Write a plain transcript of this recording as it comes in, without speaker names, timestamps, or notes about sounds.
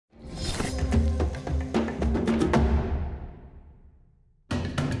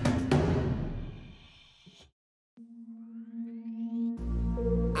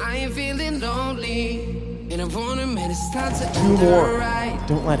ain't feeling lonely. And I want a minute, it's time to Two more.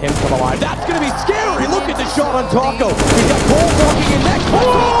 Don't let him come alive. That's going to be scary. Look at the shot on Taco. He's got Cole walking in next.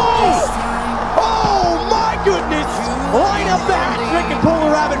 Oh my goodness. Line up the hat trick and pull the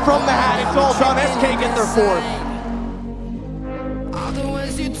rabbit from the hat. It's all done. SK get their fourth. All the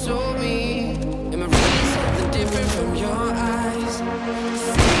words you told me, am I really something different from your eyes?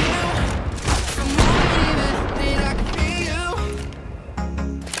 I'm more than I can be you.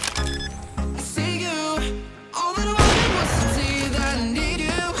 I see you. All that I wanted was to see you that I need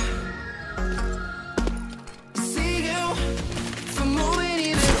you. I see you. For more than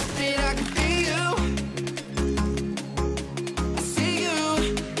even that I can be you. I see you.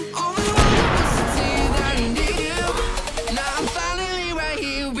 All that I wanted was to see you that I need you. Now I'm finally right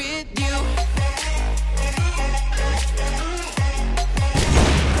here with you.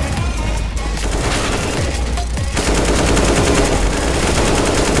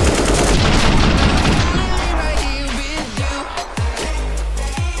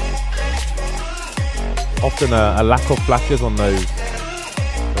 Often a lack of flashes on those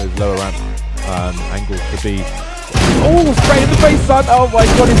lower ramp angles to be. Oh, straight in the face, son! Oh my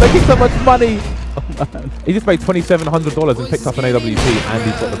god, he's making so much money. Oh man, he just made $2,700 and picked up an AWP, and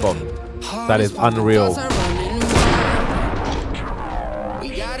he's got the bomb. That is unreal.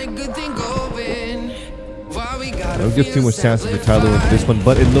 Don't give too much chances for Tyler with this one,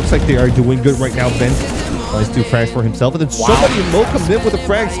 but it looks like they are doing good right now. Ben tries to frags for himself, and then somebody in low comes in with the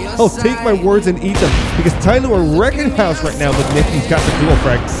frags. I'll take my words and eat them, because Tyler are wrecking house right now, but Nifty's got the dual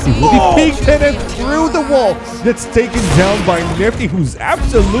frag. He will be peeked in and through the wall. That's taken down by Nifty, who's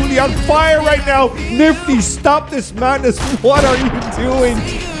absolutely on fire right now. Nifty, stop this madness. What are you doing?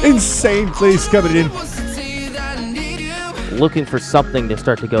 Insane plays coming in. Looking for something to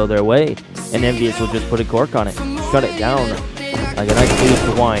start to go their way, and Envious will just put a cork on it, shut it down like a nice glass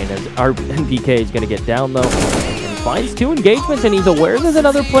of wine. As our NBK is going to get down though, and finds 2 engagements, and he's aware there's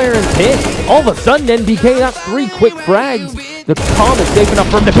another player in pit. All of a sudden, NBK got 3 quick frags. The calm is safe enough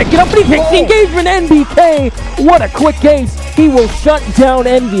for him to pick it up, and he picks the engagement. NBK, what a quick ace! He will shut down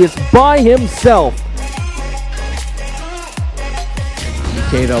Envious by himself.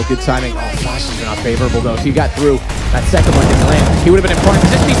 Okay, though, good timing. Oh, flashes are not favorable, though. If he got through, that second one didn't land. He would have been in prime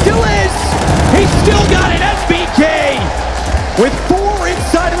position. He still is! He still got it! SBK! With 4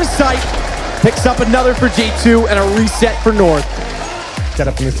 inside of his sight. Picks up another for G2 and a reset for North. Set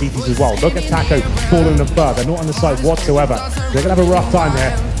up from the CTs as well. Look at Taco falling in the fur. They're not on the side whatsoever. They're going to have a rough time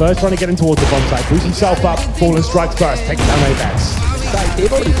here. First trying to get in towards the bomb site. Boost himself up. Fallen strikes first. Taking down Apex.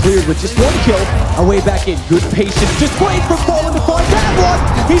 They've already cleared with just 1 kill. Our way back in. Good patience. Just wait for Fallen to find that one.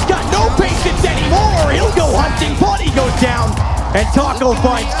 He's got no patience anymore. He'll go hunting. Body goes down. And Taco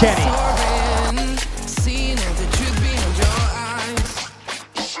finds Kenny.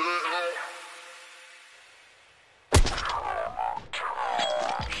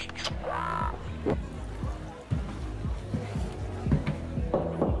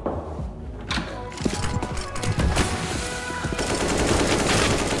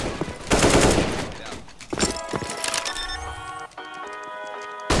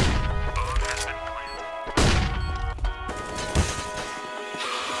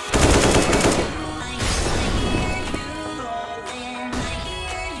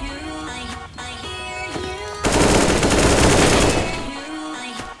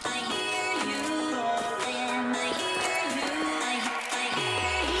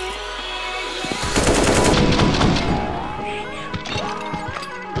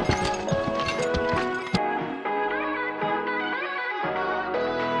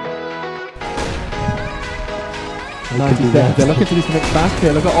 They're looking to do something fast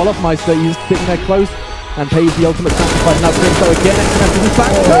here. Look at Olofmeister, he's sitting there close and pays the ultimate sacrifice. Now Grim, so again, XMS is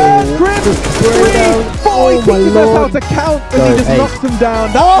back. Grim! 3! 4! He teaches us how to count and he just knocks them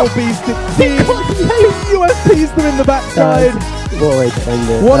down. That will be 16. He USPs them in the backside. What a way to end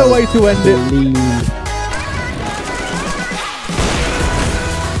it. What a way to end it.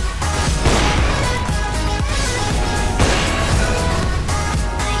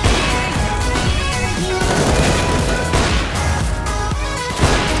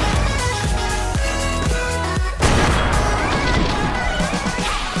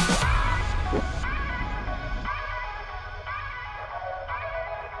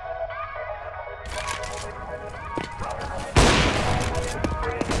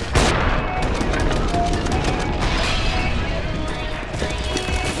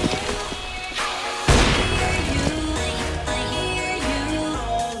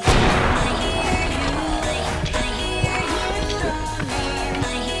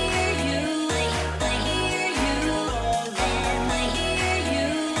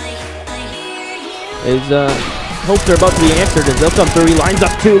 His hopes are about to be answered as they'll come through. He lines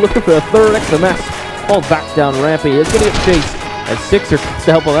up 2, looking for a third XMS. Falls back down rampy. He's going to get chased as Sixer tries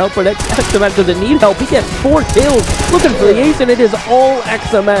to help him out, but XMS doesn't need help. He gets 4 kills, looking for the ace, and it is all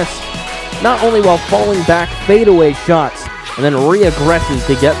XMS. Not only while falling back, fadeaway shots, and then re-aggresses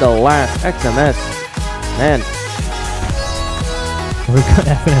to get the last XMS. Man. We've got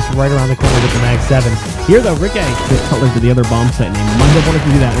FNS right around the corner with the Mag 7. Here though, Ricky just Cutler to the other bomb site named Mundo wanted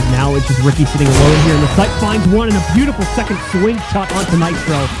to do that, but now it's just Ricky sitting alone here, and the site finds one and a beautiful second swing shot onto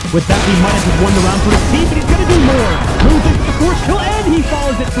Nitro. With that, he might have just won the round for his team, but he's going to do more. Moves into the 4th kill, and he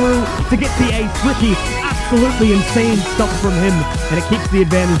follows it through to get the ace. Ricky, absolutely insane stuff from him, and it keeps the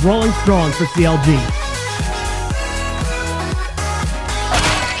advantage rolling strong for CLG.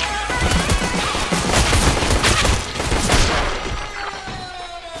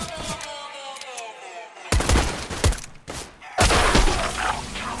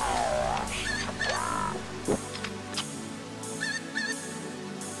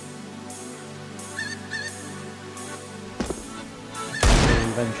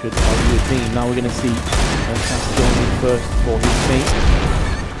 Ventured over the team. Now we're going to see Fantastic going in first for his team.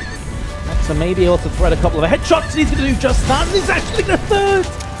 So maybe able to thread a couple of headshots, and he's going to do just that. And he's actually the 3rd,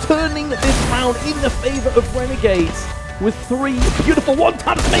 turning this round in the favor of Renegades with 3 beautiful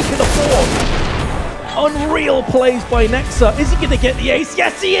one-taps, making the 4th. Unreal plays by Nexa. Is he going to get the ace?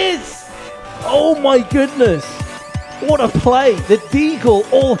 Yes, he is! Oh my goodness. What a play. The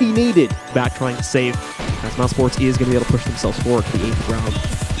deagle, all he needed. Back trying to save, as Mouse Sports is going to be able to push themselves forward to the 8th round.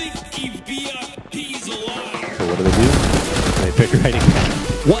 So what do? They pick right again.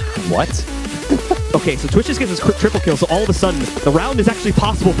 What? Okay, so Twitch just gets his triple kill, so all of a sudden, the round is actually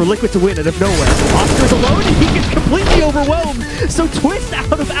possible for Liquid to win out of nowhere. Oscar's alone, and he gets completely overwhelmed. So Twist,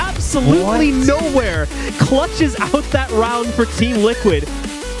 out of absolutely nowhere, clutches out that round for Team Liquid.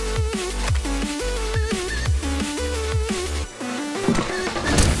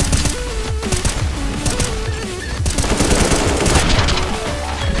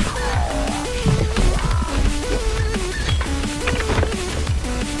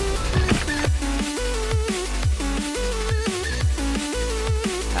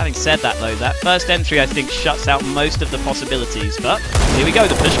 Having said that though, that first entry I think shuts out most of the possibilities, but here we go,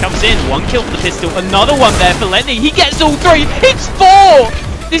 the push comes in, 1 kill for the pistol, another one there for Lenny, he gets all 3, it's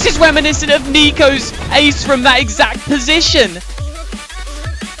 4! This is reminiscent of Nico's ace from that exact position.